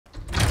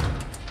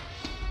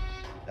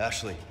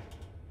Ashley.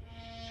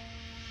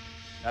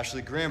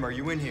 Ashley Graham, are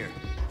you in here?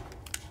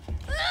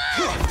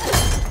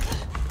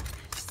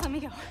 Just let me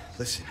go.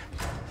 Listen.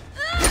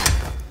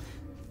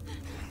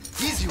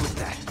 Easy with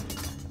that.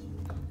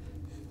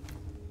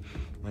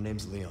 My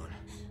name's Leon.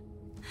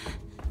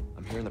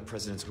 I'm here in the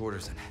president's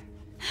orders and...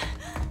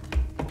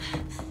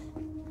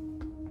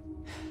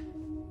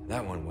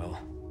 that went well.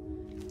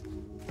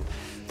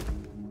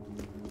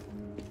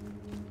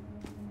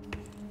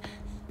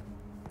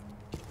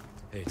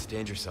 Hey, it's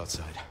dangerous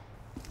outside.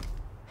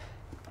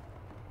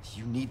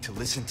 You need to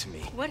listen to me.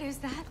 What is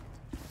that?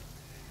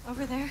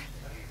 Over there?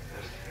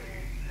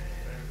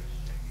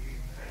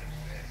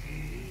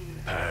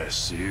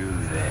 Pursue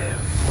them.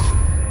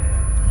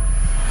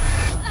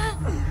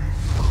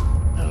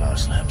 The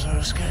lost lambs are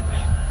escaping.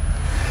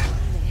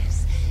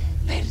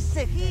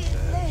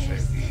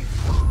 Perseguirles.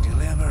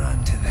 Deliver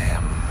unto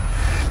them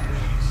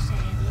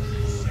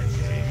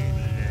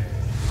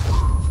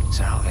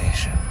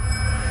salvation.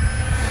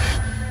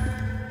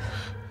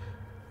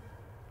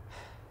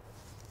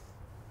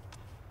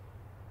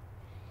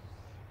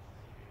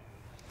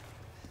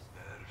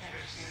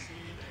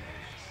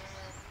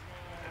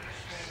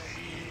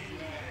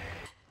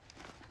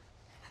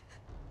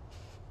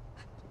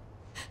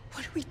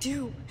 What do we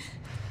do?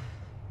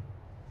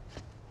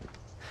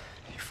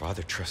 Your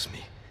father trusts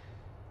me.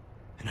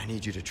 And I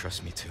need you to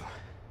trust me too.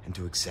 And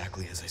do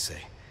exactly as I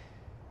say.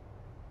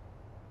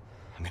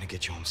 I'm gonna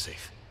get you home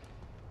safe.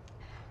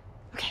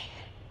 Okay.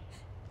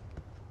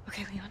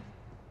 Okay, Leon.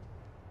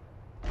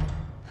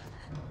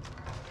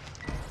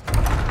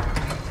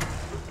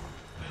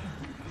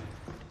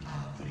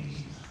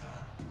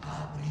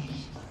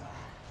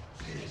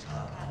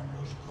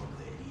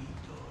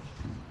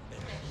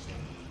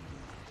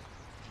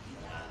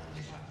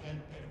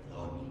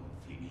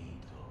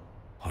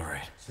 All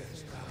right.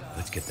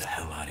 Let's get the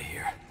hell out of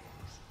here.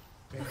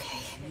 Okay.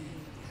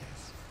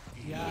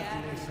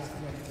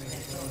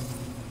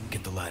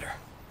 Get the ladder.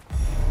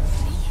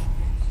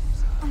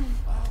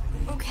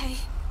 Okay.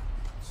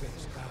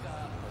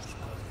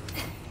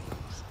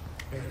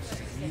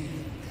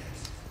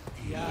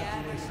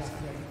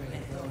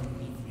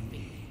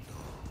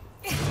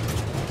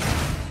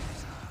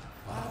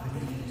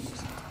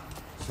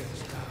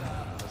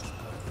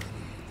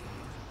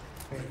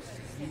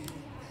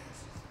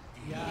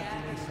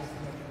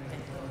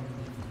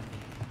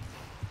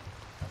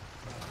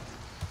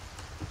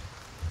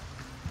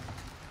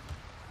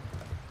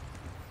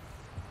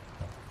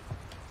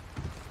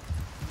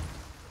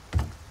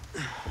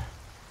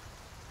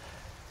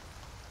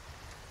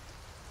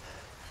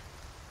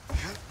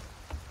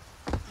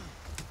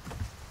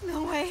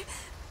 No way.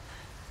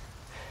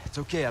 It's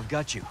okay, I've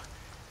got you.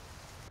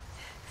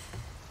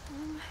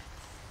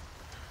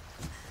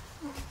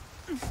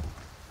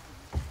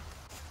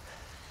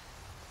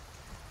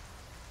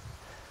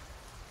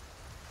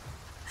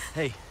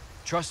 Hey,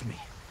 trust me.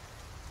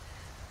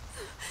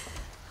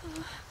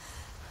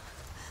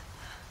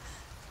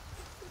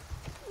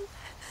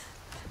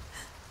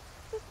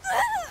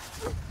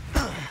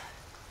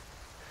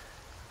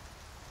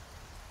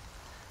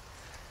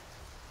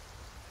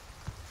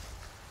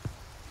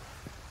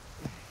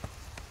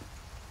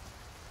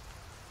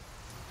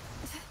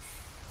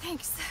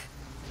 Thanks.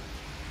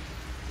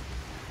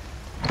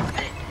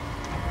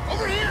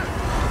 Over here!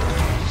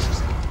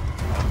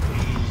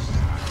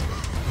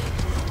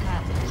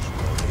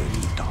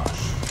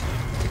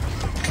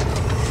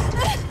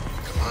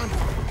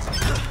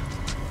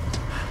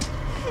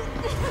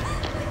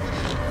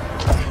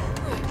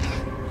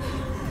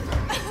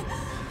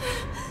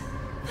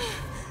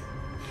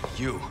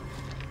 You.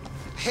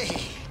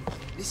 Hey,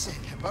 listen,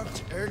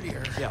 about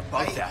earlier. Yeah,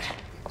 about that.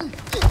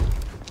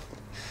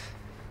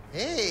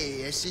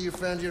 Hey, I see you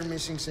found your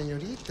missing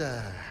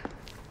señorita.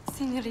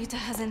 Señorita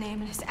has a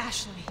name and it's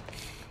Ashley.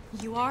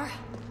 You are?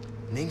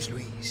 Name's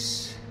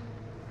Luis.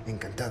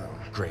 Encantado.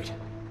 Great.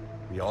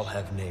 We all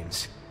have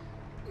names.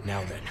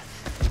 Now then.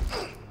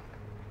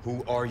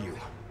 Who are you?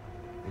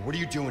 And what are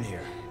you doing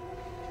here?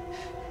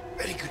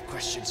 Very good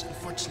questions,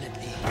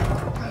 unfortunately.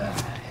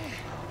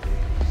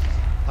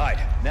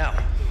 Hide, now.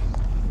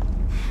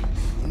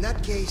 In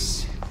that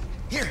case,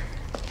 here,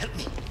 help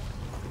me.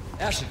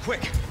 Ashley,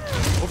 quick!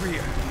 Over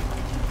here.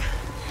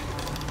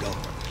 Go.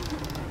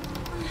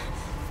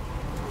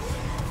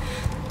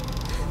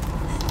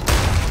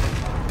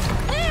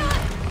 Leon!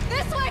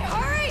 This way,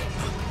 hurry!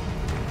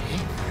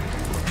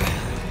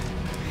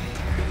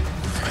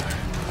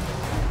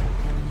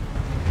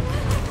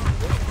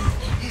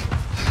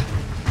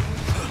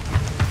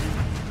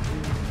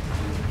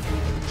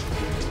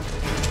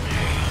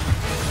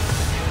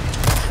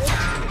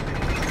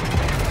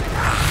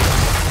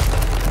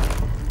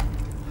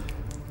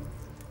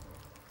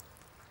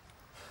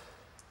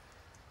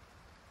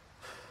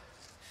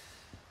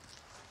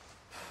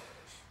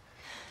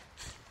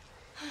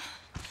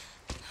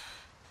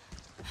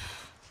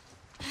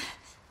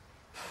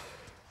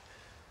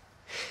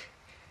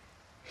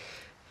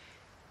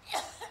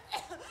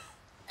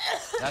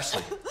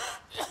 Ashley.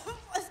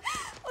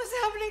 What's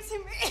happening to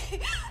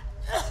me?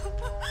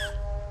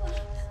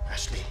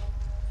 Ashley.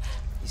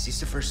 Is this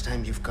the first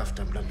time you've coughed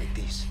up blood like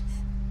this?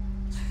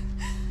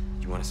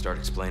 You want to start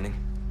explaining?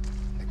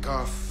 The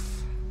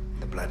cough,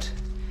 the blood,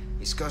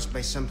 is caused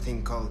by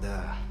something called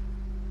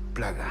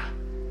plaga.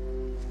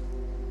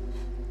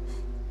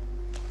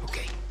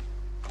 Okay.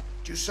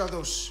 You saw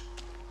those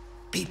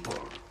people,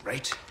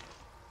 right?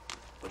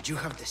 But you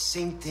have the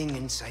same thing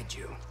inside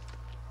you.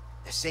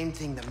 The same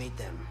thing that made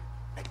them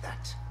like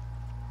that.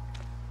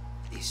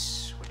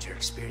 This, what you're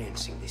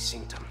experiencing, these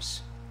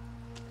symptoms,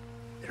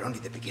 they're only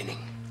the beginning.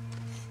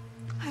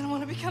 I don't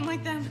want to become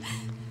like them.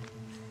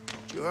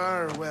 You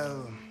are,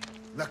 well,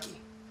 lucky.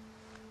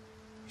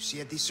 You see,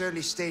 at this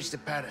early stage, the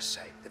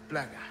parasite, the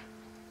plaga,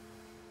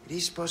 it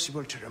is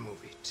possible to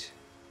remove it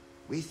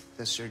with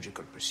a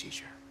surgical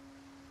procedure.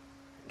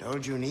 And all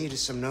you need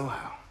is some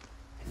know-how.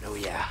 And oh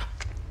yeah,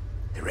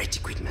 the right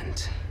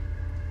equipment.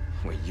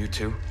 Wait, you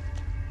two?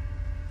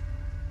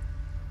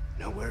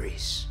 No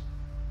worries.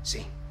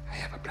 See, I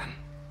have a plan.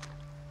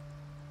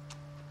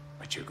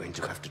 But you're going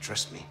to have to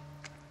trust me.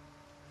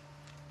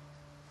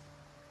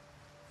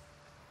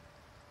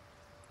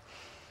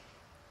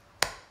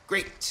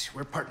 Great,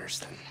 we're partners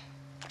then.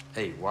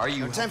 Hey, why are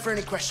you... No time for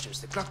any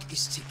questions. The clock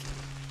is ticking.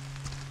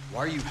 Why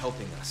are you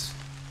helping us?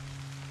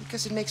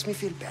 Because it makes me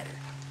feel better.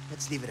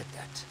 Let's leave it at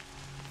that.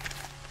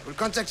 I will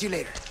contact you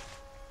later.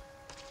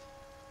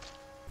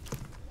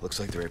 Looks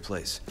like the right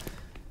place.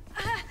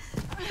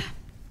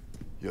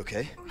 You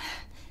okay?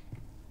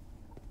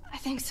 I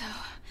think so.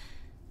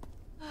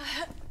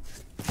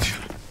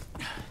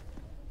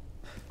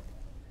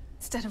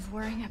 Instead of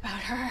worrying about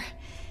her,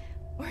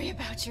 worry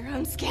about your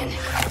own skin.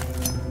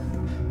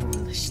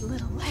 Foolish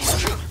little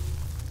lamb.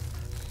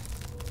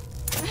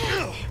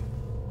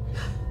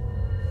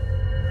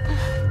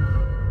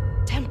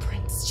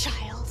 Temperance,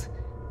 child.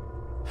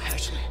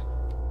 Ashley.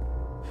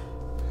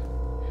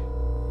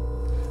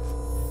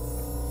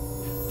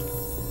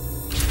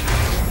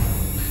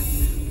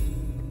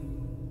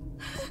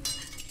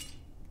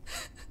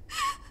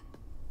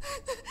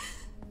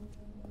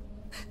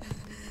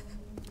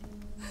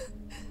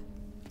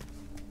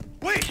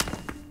 Wait!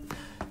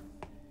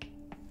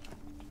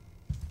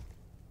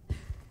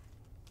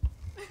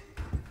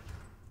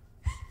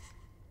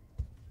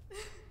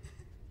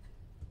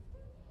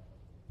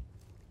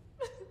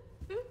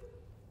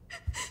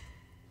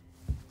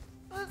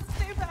 Let's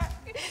stay back.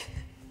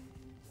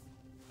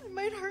 I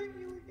might hurt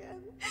you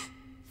again.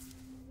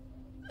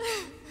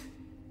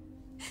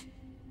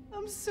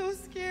 I'm so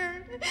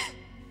scared.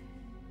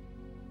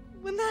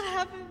 When that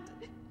happened,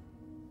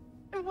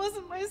 I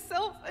wasn't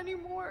myself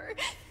anymore.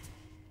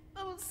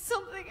 I was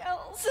something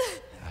else.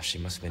 Oh, she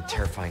must have been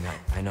terrifying.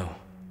 I know.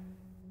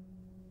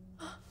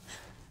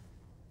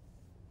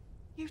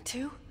 You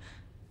too?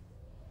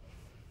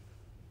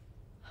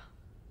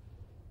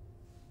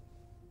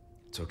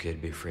 It's okay to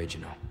be afraid, you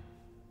know.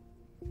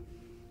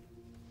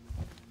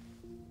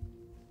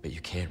 But you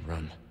can't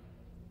run.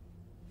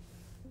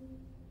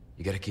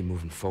 You gotta keep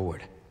moving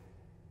forward.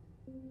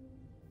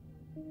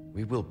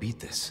 We will beat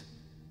this.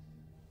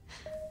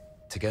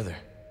 Together.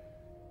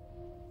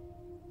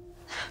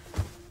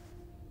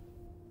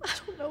 I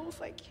don't know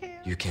if I can.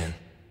 You can.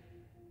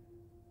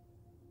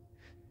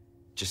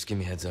 Just give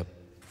me a heads up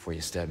before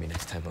you stab me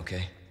next time,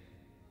 okay?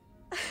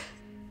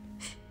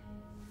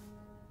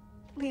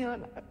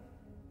 Leon,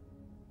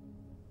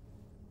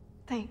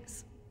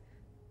 thanks.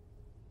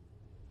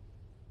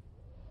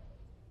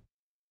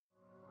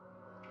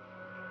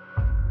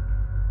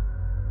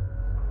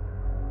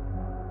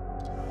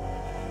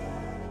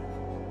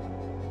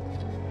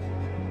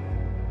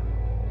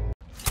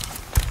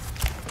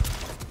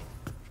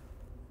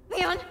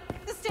 Leon,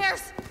 the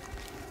stairs!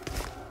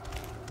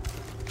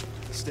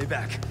 Stay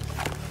back.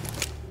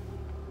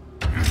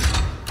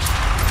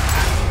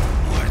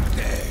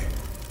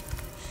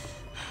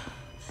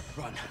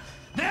 Run.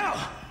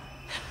 Now!